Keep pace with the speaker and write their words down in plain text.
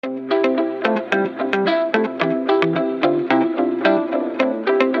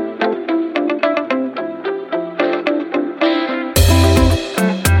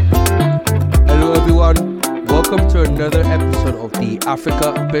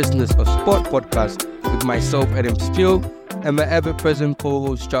Africa Business of Sport podcast with myself, Adam Steele, and my ever-present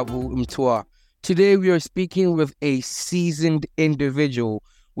co-host, Jabu Mtua. Today, we are speaking with a seasoned individual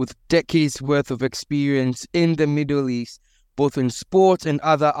with decades worth of experience in the Middle East, both in sports and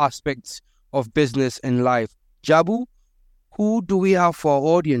other aspects of business and life. Jabu, who do we have for our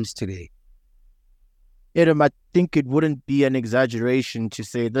audience today? Adam, I think it wouldn't be an exaggeration to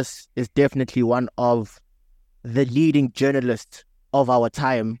say this is definitely one of the leading journalists of our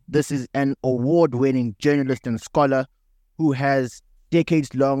time. This is an award-winning journalist and scholar who has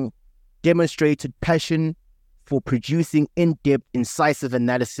decades-long demonstrated passion for producing in-depth, incisive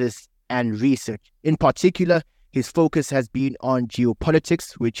analysis and research. In particular, his focus has been on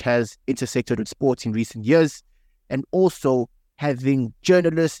geopolitics, which has intersected with sports in recent years, and also having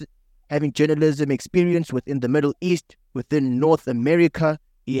journalism experience within the Middle East, within North America.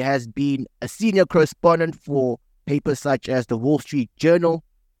 He has been a senior correspondent for papers such as the Wall Street Journal.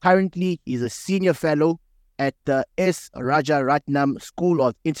 Currently, he's a senior fellow at the S. Rajaratnam School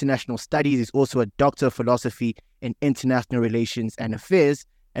of International Studies. He's also a doctor of philosophy in international relations and affairs.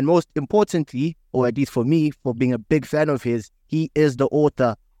 And most importantly, or at least for me, for being a big fan of his, he is the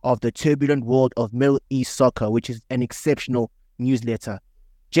author of The Turbulent World of Middle East Soccer, which is an exceptional newsletter.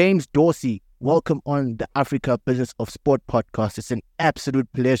 James Dorsey, welcome on the Africa Business of Sport podcast. It's an absolute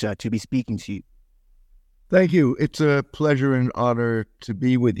pleasure to be speaking to you. Thank you. It's a pleasure and honor to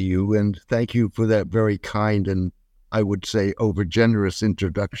be with you, and thank you for that very kind and, I would say, over-generous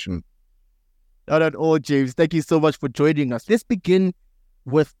introduction. Not at all, James. Thank you so much for joining us. Let's begin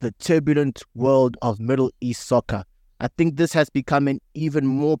with the turbulent world of Middle East soccer. I think this has become an even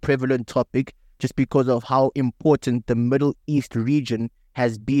more prevalent topic just because of how important the Middle East region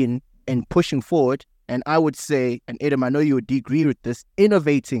has been in pushing forward, and I would say, and Adam, I know you would agree with this,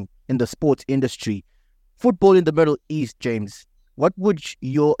 innovating in the sports industry. Football in the Middle East, James, what would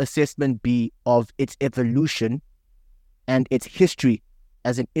your assessment be of its evolution and its history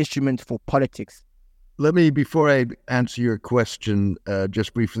as an instrument for politics? Let me, before I answer your question,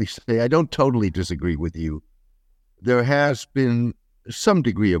 just briefly say I don't totally disagree with you. There has been some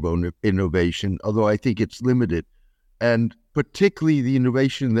degree of innovation, although I think it's limited. And particularly the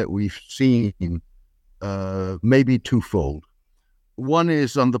innovation that we've seen may be twofold. One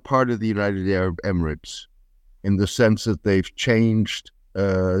is on the part of the United Arab Emirates, in the sense that they've changed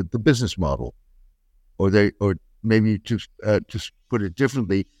the business model, or maybe to put it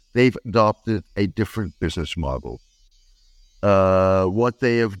differently, they've adopted a different business model. What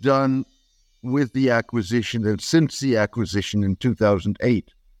they have done with the acquisition, and since the acquisition in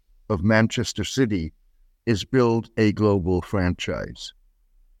 2008 of Manchester City, is build a global franchise.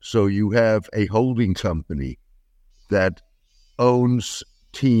 So you have a holding company that owns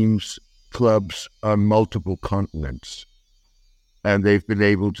teams, clubs on multiple continents, and they've been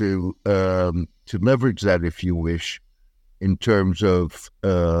able to leverage that, if you wish, in terms of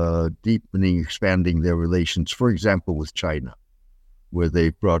deepening, expanding their relations, for example, with China, where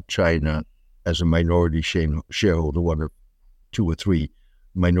they've brought China as a minority shareholder, one of two or three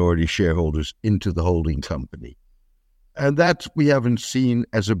minority shareholders, into the holding company. And that we haven't seen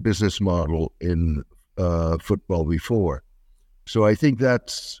as a business model in football before. So I think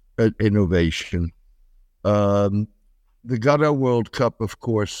that's an innovation. The Qatar World Cup, of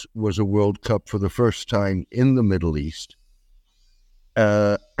course, was a World Cup for the first time in the Middle East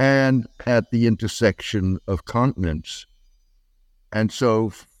and at the intersection of continents. And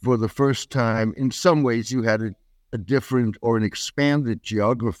so for the first time, in some ways, you had a different or an expanded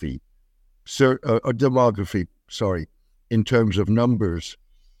geography, or demography, in terms of numbers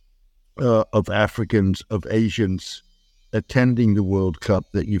of Africans, of Asians attending the World Cup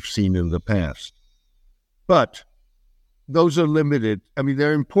that you've seen in the past. But those are limited. I mean,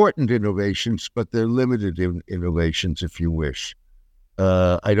 they're important innovations, but they're limited innovations, if you wish.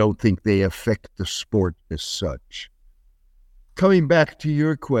 I don't think they affect the sport as such. Coming back to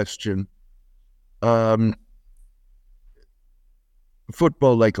your question,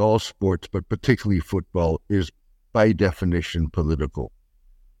 football, like all sports, but particularly football, is by definition political,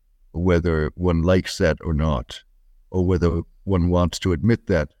 whether one likes that or not, or whether one wants to admit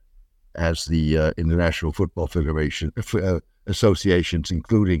that, as the International Football Federation associations,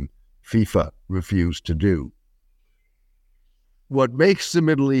 including FIFA, refuse to do. What makes the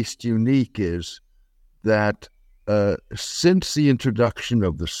Middle East unique is that since the introduction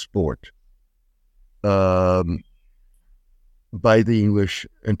of the sport by the English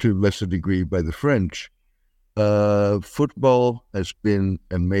and to a lesser degree by the French, football has been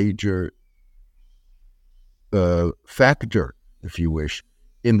a major factor, if you wish,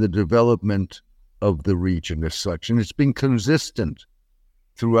 in the development of the region as such. And it's been consistent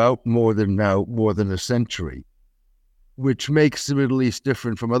throughout more than a century, which makes the Middle East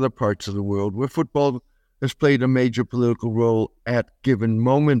different from other parts of the world where football has played a major political role at given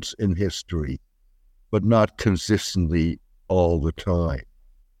moments in history, but not consistently all the time.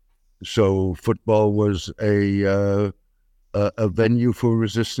 So football was a venue for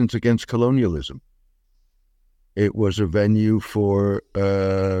resistance against colonialism. It was a venue for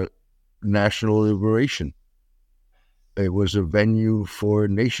national liberation. It was a venue for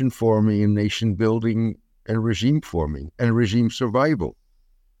nation forming and nation building and regime forming and regime survival.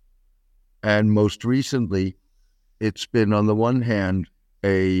 And most recently, it's been, on the one hand,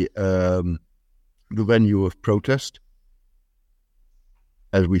 the venue of protest,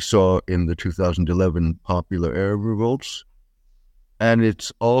 as we saw in the 2011 popular Arab revolts. And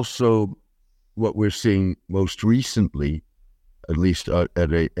it's also what we're seeing most recently, at least at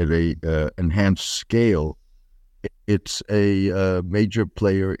a enhanced scale. It's a major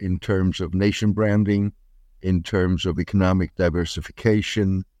player in terms of nation branding, in terms of economic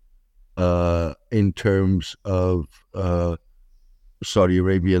diversification, in terms of Saudi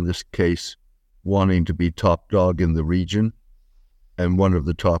Arabia, in this case, wanting to be top dog in the region and one of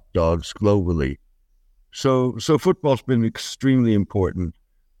the top dogs globally. So football's been extremely important,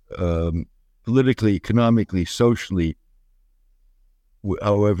 politically, economically, socially,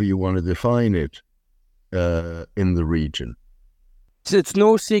 however you want to define it, in the region. So it's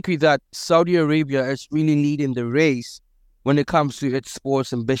no secret that Saudi Arabia is really leading the race when it comes to its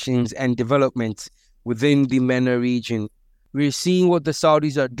sports ambitions and developments within the MENA region. We're seeing what the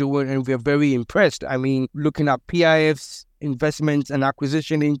Saudis are doing and we're very impressed. I mean, looking at PIF's investments and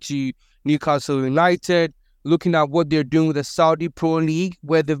acquisition into Newcastle United, looking at what they're doing with the Saudi Pro League,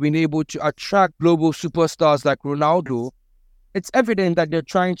 where they've been able to attract global superstars like Ronaldo. It's evident that they're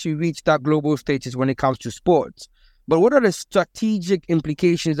trying to reach that global status when it comes to sports. But what are the strategic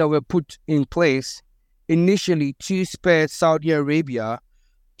implications that were put in place initially to spare Saudi Arabia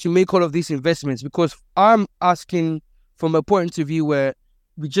to make all of these investments? Because I'm asking from a point of view where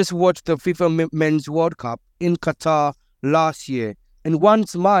we just watched the FIFA Men's World Cup in Qatar last year. In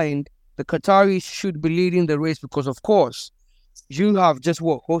one's mind, the Qataris should be leading the race because, of course, you have just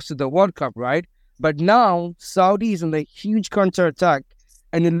hosted the World Cup, right? But now Saudi is on a huge counterattack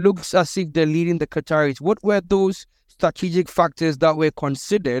and it looks as if they're leading the Qataris. What were those strategic factors that were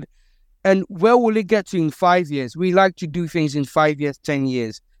considered? And where will it get to in 5 years? We like to do things in 5 years, 10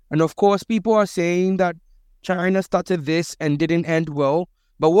 years. And of course, people are saying that China started this and didn't end well.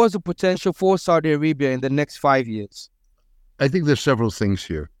 But what's the potential for Saudi Arabia in the next 5 years? I think there's several things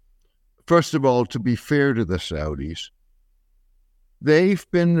here. First of all, to be fair to the Saudis, they've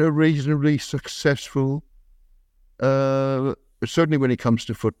been a reasonably successful, certainly when it comes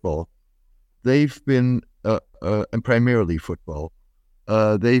to football. They've been, and primarily football,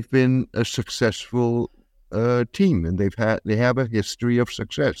 they've been a successful team, and they have a history of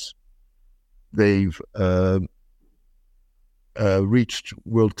success. They've reached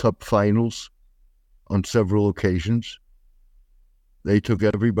World Cup finals on several occasions. They took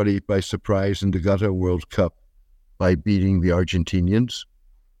everybody by surprise in the Qatar World Cup by beating the Argentinians.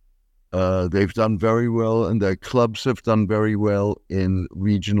 They've done very well, and their clubs have done very well in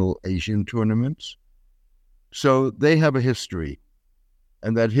regional Asian tournaments. So they have a history,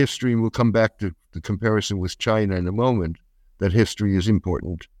 and that history, will come back to the comparison with China in a moment, that history is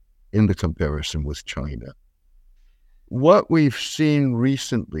important in the comparison with China. What we've seen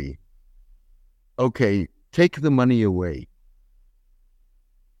recently, okay, take the money away.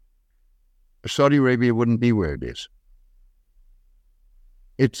 Saudi Arabia wouldn't be where it is.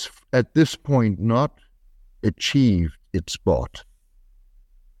 It's at this point not achieved its spot,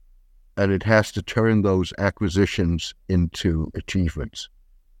 and it has to turn those acquisitions into achievements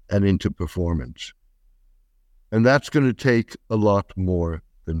and into performance. And that's going to take a lot more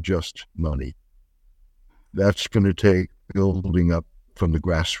than just money. That's going to take building up from the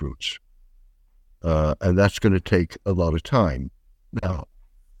grassroots. And that's going to take a lot of time. Now,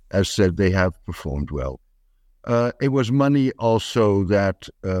 as said, they have performed well. It was money also that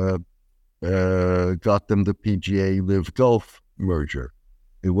got them the PGA Live Golf merger.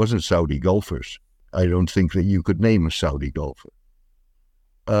 It wasn't Saudi golfers. I don't think that you could name a Saudi golfer.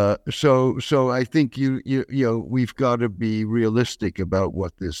 So I think you know we've got to be realistic about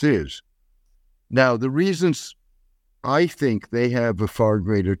what this is. Now, the reasons I think they have a far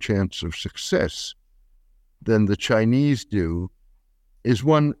greater chance of success than the Chinese do is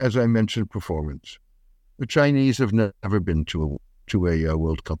one, as I mentioned, performance. The Chinese have never been to a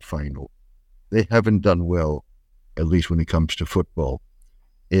World Cup final. They haven't done well, at least when it comes to football,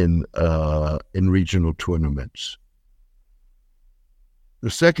 in regional tournaments. The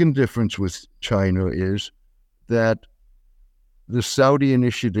second difference with China is that the Saudi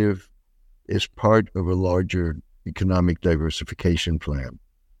initiative is part of a larger economic diversification plan.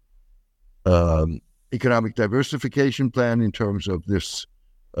 Economic diversification plan in terms of this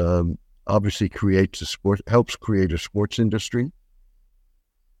obviously helps create a sports industry.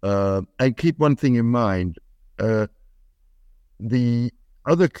 And keep one thing in mind, the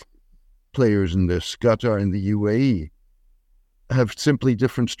other players in this, Qatar and the UAE, have simply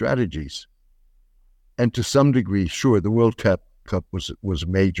different strategies. And to some degree, sure, the World Cup was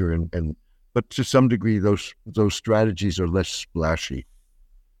major, but to some degree, those strategies are less splashy.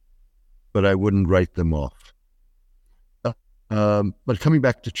 But I wouldn't write them off. But coming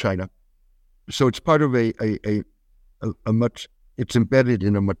back to China, so it's part of it's embedded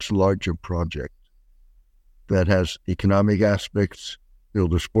in a much larger project that has economic aspects,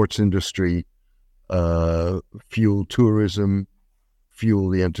 build a sports industry, fuel tourism, fuel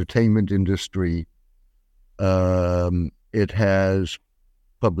the entertainment industry. It has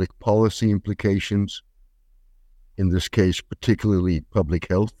public policy implications, in this case, particularly public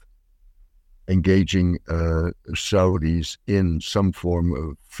health, engaging Saudis in some form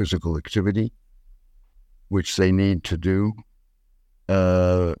of physical activity, which they need to do.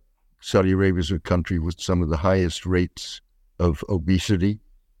 Saudi Arabia is a country with some of the highest rates of obesity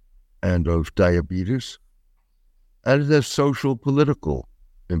and of diabetes, and it has social political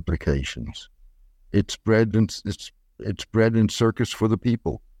implications. It's bread and circus for the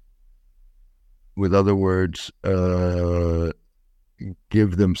people. With other words,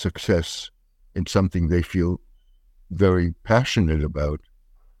 give them success in something they feel very passionate about,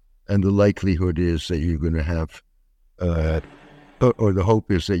 and the likelihood is that you're going to have, or the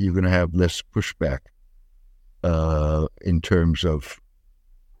hope is that you're going to have less pushback in terms of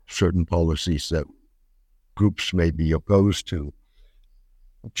certain policies that groups may be opposed to.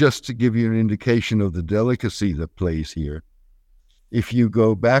 Just to give you an indication of the delicacy that plays here, if you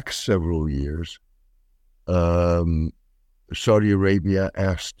go back several years, Saudi Arabia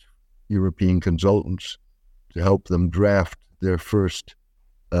asked European consultants to help them draft their first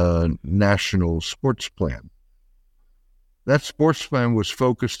national sports plan. That sports plan was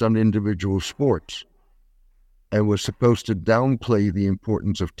focused on individual sports and was supposed to downplay the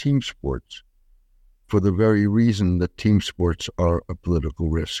importance of team sports for the very reason that team sports are a political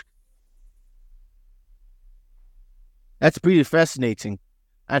risk. That's pretty fascinating.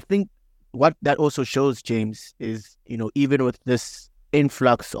 I think what that also shows, James, is, even with this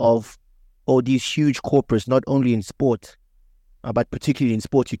influx of all these huge corporates, not only in sport, but particularly in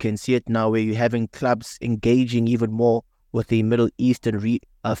sport, you can see it now where you're having clubs engaging even more with the Middle Eastern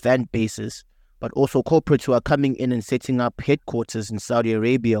fan bases, but also corporates who are coming in and setting up headquarters in Saudi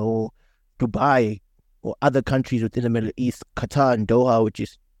Arabia or Dubai or other countries within the Middle East, Qatar and Doha, which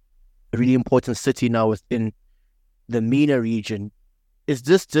is a really important city now within the MENA region. Is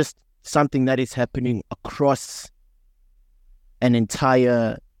this just something that is happening across an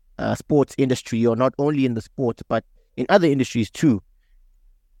entire sports industry, or not only in the sport, but in other industries too?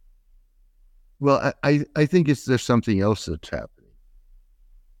 Well, I think there's something else that's happening,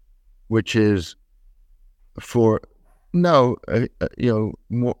 which is for now,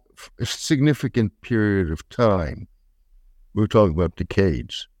 more a significant period of time. We're talking about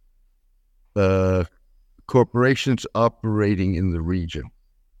decades. Corporations operating in the region,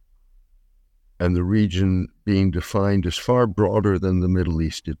 and the region being defined as far broader than the Middle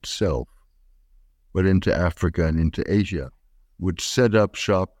East itself, but into Africa and into Asia, would set up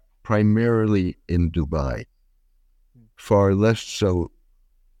shop primarily in Dubai, far less so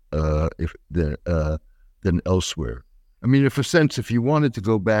than elsewhere. I mean, if you wanted to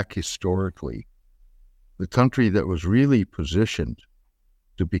go back historically, the country that was really positioned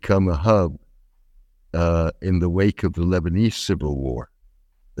to become a hub in the wake of the Lebanese Civil War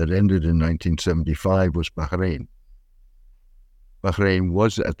that ended in 1975 was Bahrain. Bahrain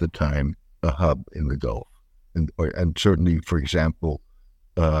was at the time a hub in the Gulf, and certainly, for example,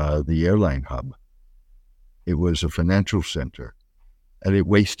 the airline hub. It was a financial center, and it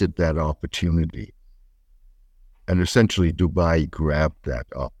wasted that opportunity. And essentially, Dubai grabbed that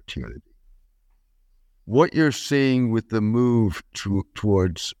opportunity. What you're seeing with the move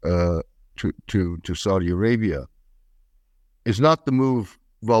towards to Saudi Arabia is not the move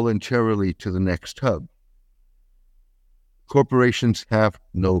voluntarily to the next hub. Corporations have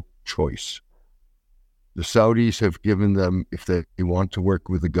no choice. The Saudis have given them, if they want to work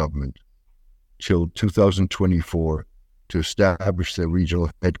with the government, till 2024 to establish their regional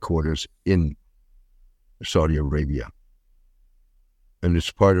headquarters in Saudi Arabia. And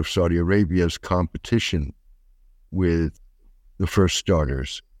it's part of Saudi Arabia's competition with the first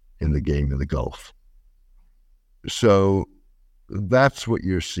starters in the game of the Gulf. So that's what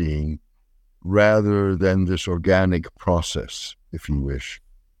you're seeing, rather than this organic process, if you wish.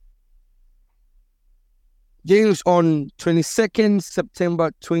 James, on 22nd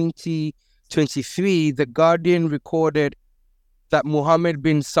September 2023, The Guardian recorded that Mohammed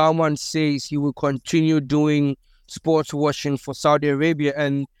bin Salman says he will continue doing sports washing for Saudi Arabia,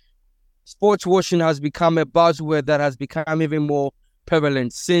 and sports washing has become a buzzword that has become even more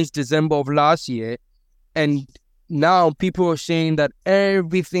prevalent since December of last year. And now people are saying that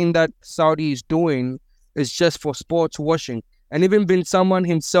everything that Saudi is doing is just for sports washing. And even bin Salman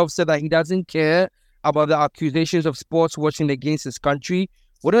himself said that he doesn't care about the accusations of sports washing against his country.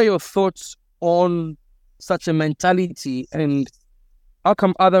 What are your thoughts on such a mentality, and how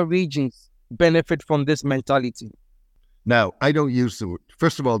come other regions benefit from this mentality? Now, I don't use the word.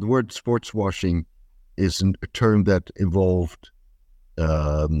 First of all, the word sports washing is a term that evolved,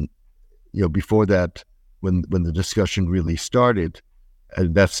 before that, when the discussion really started,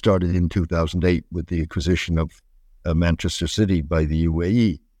 and that started in 2008 with the acquisition of Manchester City by the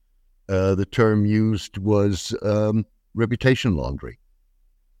UAE. The term used was reputation laundering.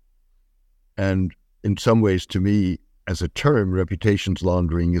 And in some ways, to me, as a term, reputations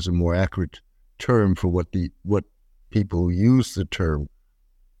laundering is a more accurate term for what people who use the term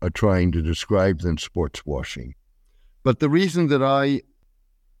are trying to describe than sports washing. But the reason that I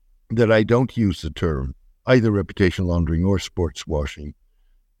don't use the term, either reputation laundering or sports washing,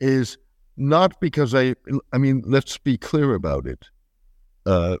 is not because let's be clear about it.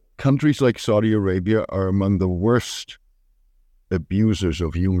 Countries like Saudi Arabia are among the worst abusers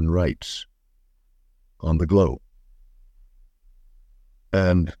of human rights on the globe.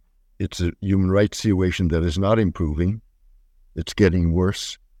 And it's a human rights situation that is not improving. It's getting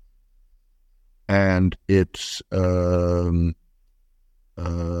worse. And it's, and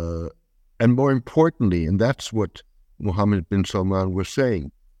more importantly, and that's what Mohammed bin Salman was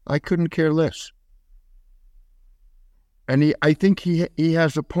saying, I couldn't care less. And I think he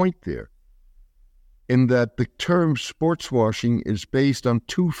has a point there, in that the term sports washing is based on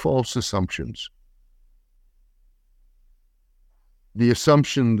two false assumptions. The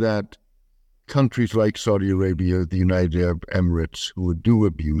assumption that countries like Saudi Arabia, the United Arab Emirates, who do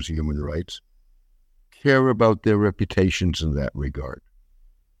abuse human rights, care about their reputations in that regard.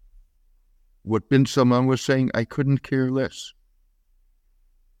 What bin Salman was saying, I couldn't care less.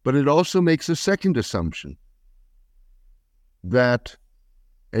 But it also makes a second assumption, that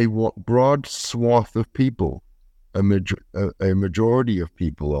a broad swath of people, a majority of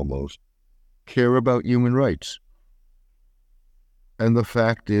people almost, care about human rights. And the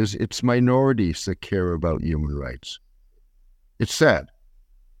fact is, it's minorities that care about human rights. It's sad.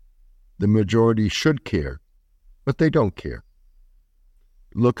 The majority should care, but they don't care.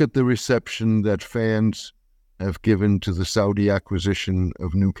 Look at the reception that fans have given to the Saudi acquisition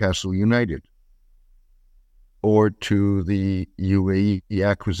of Newcastle United, or to the UAE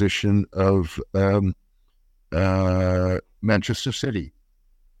acquisition of Manchester City,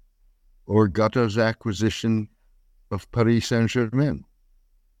 or Qatar's acquisition of Paris Saint-Germain.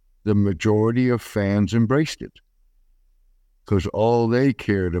 The majority of fans embraced it, because all they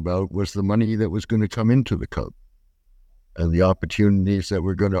cared about was the money that was going to come into the club and the opportunities that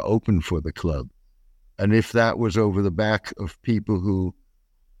were going to open for the club. And if that was over the back of people who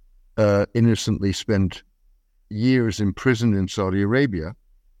innocently spent years in prison in Saudi Arabia,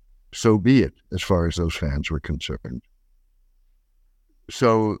 so be it, as far as those fans were concerned.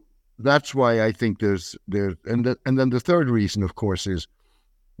 So that's why I think there's and then the third reason, of course, is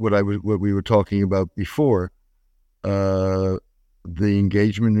what we were talking about before. The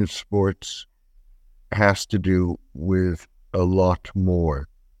engagement in sports has to do with a lot more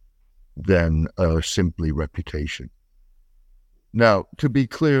than simply reputation. Now, to be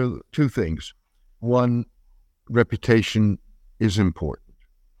clear, two things. One, reputation is important.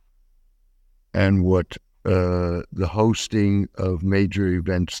 And what the hosting of major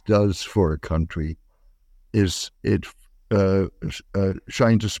events does for a country is it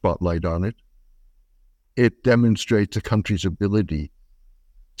shines a spotlight on it. It demonstrates a country's ability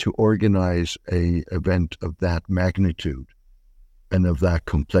to organize an event of that magnitude and of that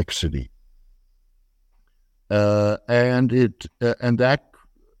complexity. And that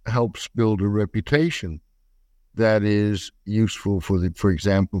helps build a reputation that is useful for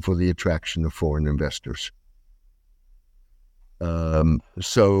example, for the attraction of foreign investors.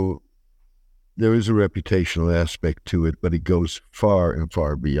 So there is a reputational aspect to it, but it goes far and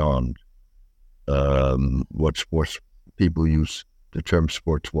far beyond what sports people use the term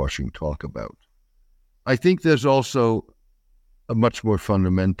sports washing talk about. I think there's also a much more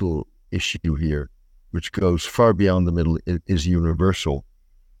fundamental issue here, which goes far beyond the middle, is universal.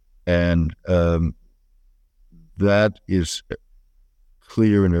 And that is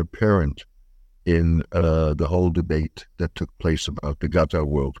clear and apparent in the whole debate that took place about the Qatar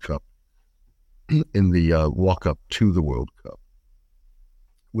World Cup, in the walk-up to the World Cup.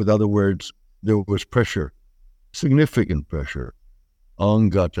 With other words, there was pressure, significant pressure, on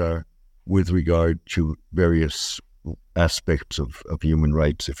Qatar with regard to various aspects of human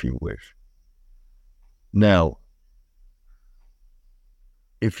rights, if you wish. Now,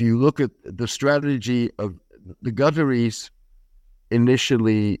 if you look at the strategy of the Qataris,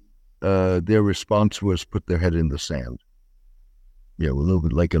 initially, their response was put their head in the sand, a little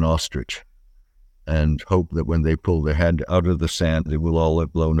bit like an ostrich, and hope that when they pull their head out of the sand, it will all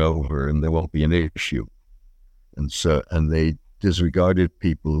have blown over and there won't be an issue. And they disregarded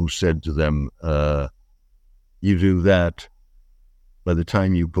people who said to them, you do that, by the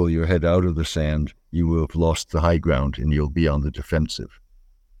time you pull your head out of the sand, you will have lost the high ground and you'll be on the defensive,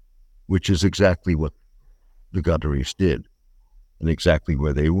 which is exactly what the Qataris did and exactly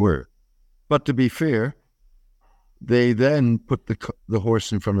where they were. But to be fair, they then put the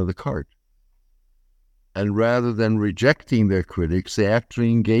horse in front of the cart. And rather than rejecting their critics, they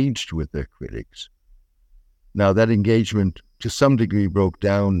actually engaged with their critics. Now, that engagement to some degree broke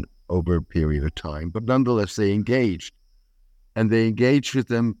down over a period of time, but nonetheless they engaged. And they engaged with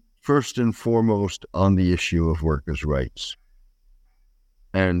them first and foremost on the issue of workers' rights.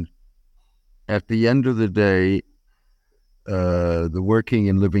 And at the end of the day, the working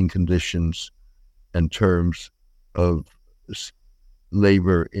and living conditions and terms of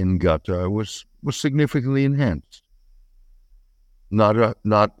labor in Qatar was significantly enhanced.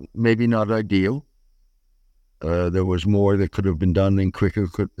 Maybe not ideal. There was more that could have been done and quicker.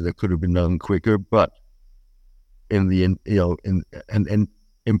 That could have been done quicker, but and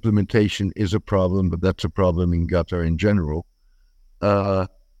implementation is a problem, but that's a problem in Qatar in general. There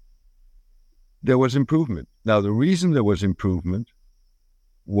was improvement. Now, the reason there was improvement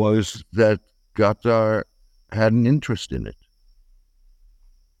was that Qatar had an interest in it.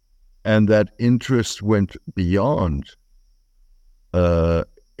 And that interest went beyond,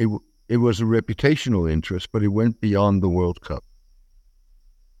 it was a reputational interest, but it went beyond the World Cup.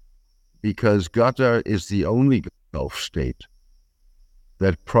 Because Qatar is the only Gulf state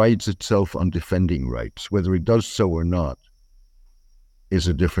that prides itself on defending rights. Whether it does so or not is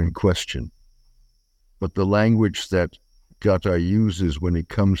a different question. But the language that Qatar uses when it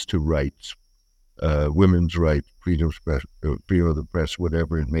comes to rights, women's rights, freedom of the press,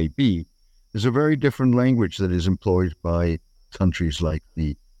 whatever it may be, is a very different language that is employed by countries like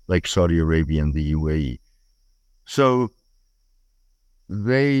Saudi Arabia and the UAE. So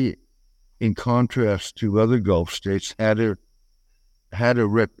they, in contrast to other Gulf states,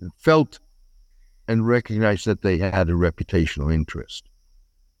 felt and recognized that they had a reputational interest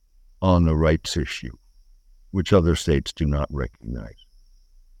on a rights issue, which other states do not recognize.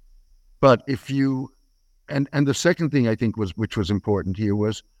 But and the second thing I think which was important here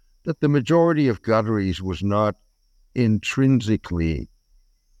was that the majority of Qataris was not intrinsically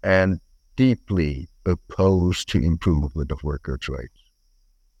and deeply opposed to improvement of workers' rights.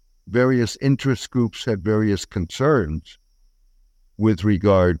 Various interest groups had various concerns with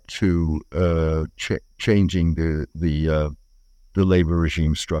regard to changing the labor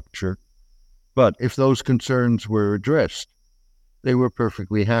regime structure. But if those concerns were addressed, they were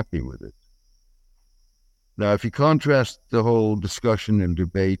perfectly happy with it. Now, if you contrast the whole discussion and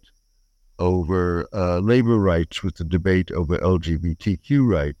debate over labor rights with the debate over LGBTQ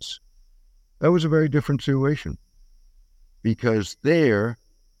rights, that was a very different situation. Because there,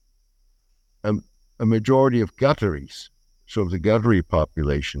 a majority of Qataris, so of the Qatari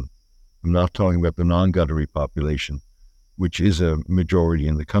population, I'm not talking about the non-Qatari population, which is a majority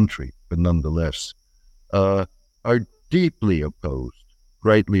in the country, but nonetheless, are deeply opposed,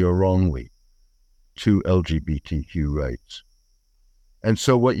 rightly or wrongly, to LGBTQ rights. And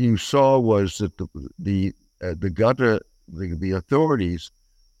so what you saw was that the authorities,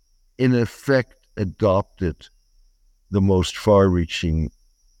 in effect, adopted the most far-reaching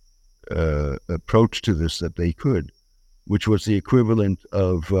approach to this that they could, which was the equivalent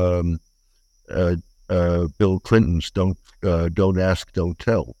of Bill Clinton's "Don't ask, don't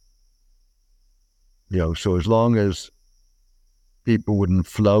tell." So as long as people wouldn't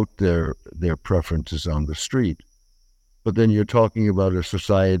flout their preferences on the street, but then you're talking about a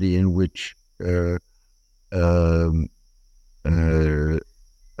society in which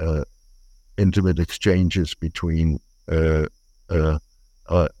intimate exchanges between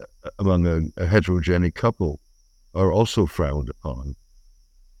among a heterogenic couple are also frowned upon,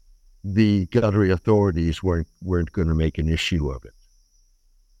 the Qatari authorities weren't going to make an issue of it.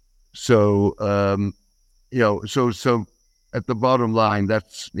 So, so at the bottom line,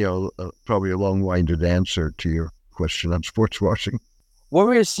 that's, probably a long-winded answer to your question on sports washing. What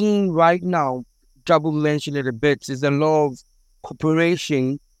we're seeing right now, Jabu mentioned it a bit, is a lot of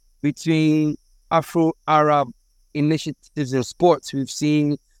cooperation between Afro-Arab initiatives in sports. We've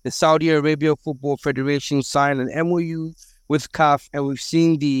seen the Saudi Arabia Football Federation sign an MOU with CAF, and we've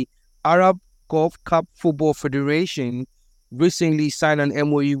seen the Arab Gulf Cup Football Federation recently sign an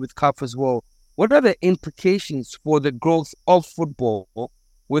MOU with CAF as well. What are the implications for the growth of football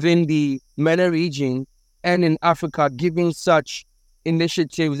within the MENA region and in Africa, given such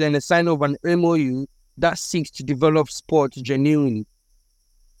initiatives and a sign of an MOU that seeks to develop sport genuinely?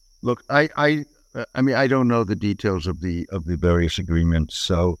 Look, I mean, I don't know the details of the various agreements,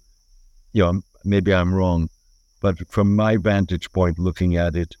 so maybe I'm wrong, but from my vantage point, looking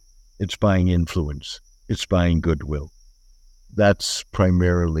at it, it's buying influence, it's buying goodwill. That's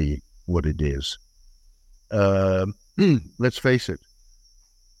primarily what it is. Let's face it,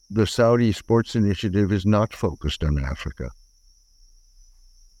 the Saudi Sports Initiative is not focused on Africa.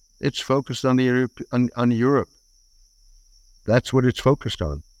 It's focused on Europe. That's what it's focused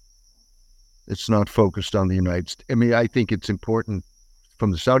on. It's not focused on the United States. I mean, I think it's important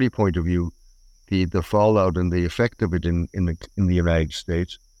from the Saudi point of view, the fallout and the effect of it in the United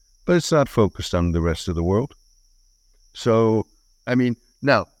States, but it's not focused on the rest of the world. So, I mean,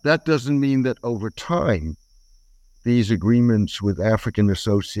 now, that doesn't mean that over time, these agreements with African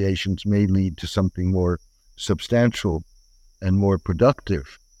associations may lead to something more substantial and more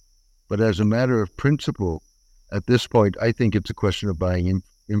productive. But as a matter of principle, at this point, I think it's a question of buying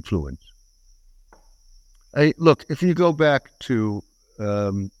influence. Look, if you go back to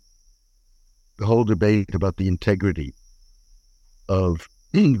the whole debate about the integrity of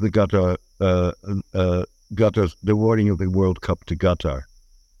the Qatar, the awarding of the World Cup to Qatar,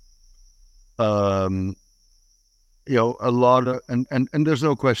 a lot of, and there's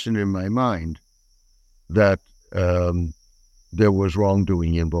no question in my mind that there was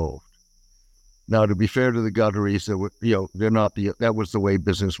wrongdoing involved. Now, to be fair to the Qataris, that was the way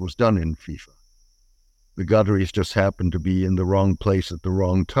business was done in FIFA. The Qataris just happened to be in the wrong place at the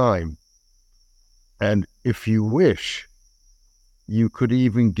wrong time. And if you wish, you could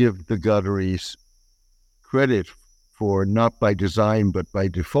even give the Qataris credit for, not by design but by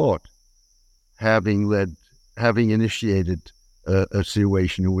default, having initiated a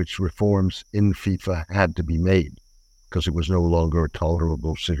situation in which reforms in FIFA had to be made because it was no longer a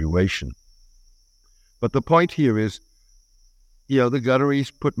tolerable situation. But the point here is, the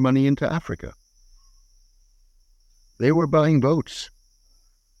Qataris put money into Africa. They were buying votes.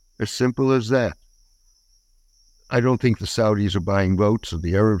 As simple as that. I don't think the Saudis are buying votes or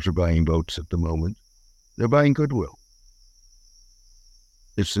the Arabs are buying votes at the moment. They're buying goodwill.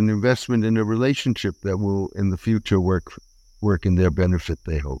 It's an investment in a relationship that will, in the future, work in their benefit,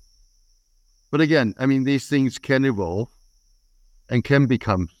 they hope. But again, I mean, these things can evolve and can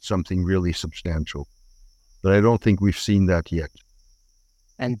become something really substantial. But I don't think we've seen that yet.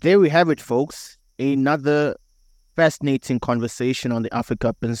 And there we have it, folks. Another fascinating conversation on the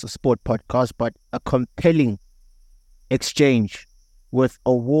Africa Business Sport podcast, but a compelling exchange with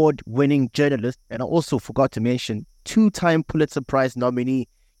award-winning journalist, and I also forgot to mention, two-time Pulitzer Prize nominee,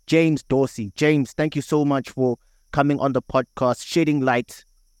 James Dorsey. James, thank you so much for coming on the podcast, shedding light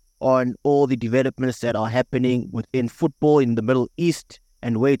on all the developments that are happening within football in the Middle East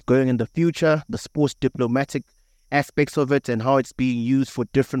and where it's going in the future, the sports diplomatic aspects of it and how it's being used for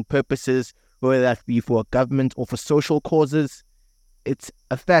different purposes, whether that be for government or for social causes. It's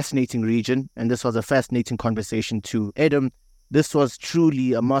a fascinating region, and this was a fascinating conversation too. Adam, this was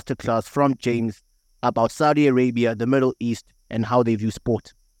truly a masterclass from James about Saudi Arabia, the Middle East, and how they view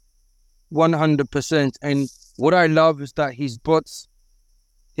sport. 100%. And what I love is that he's brought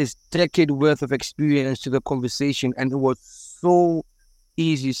his decade worth of experience to the conversation, and it was so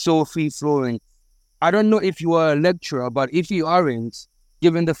easy, so free-flowing. I don't know if you are a lecturer, but if you aren't,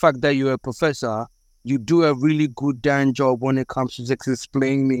 given the fact that you're a professor, you do a really good damn job when it comes to just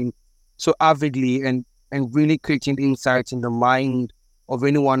explaining so avidly and really creating insights in the mind of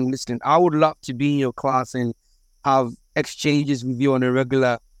anyone listening. I would love to be in your class and have exchanges with you on a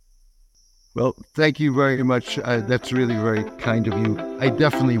regular. Well, thank you very much. That's really very kind of you. I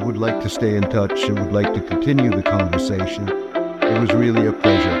definitely would like to stay in touch and would like to continue the conversation. It was really a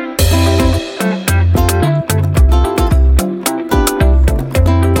pleasure.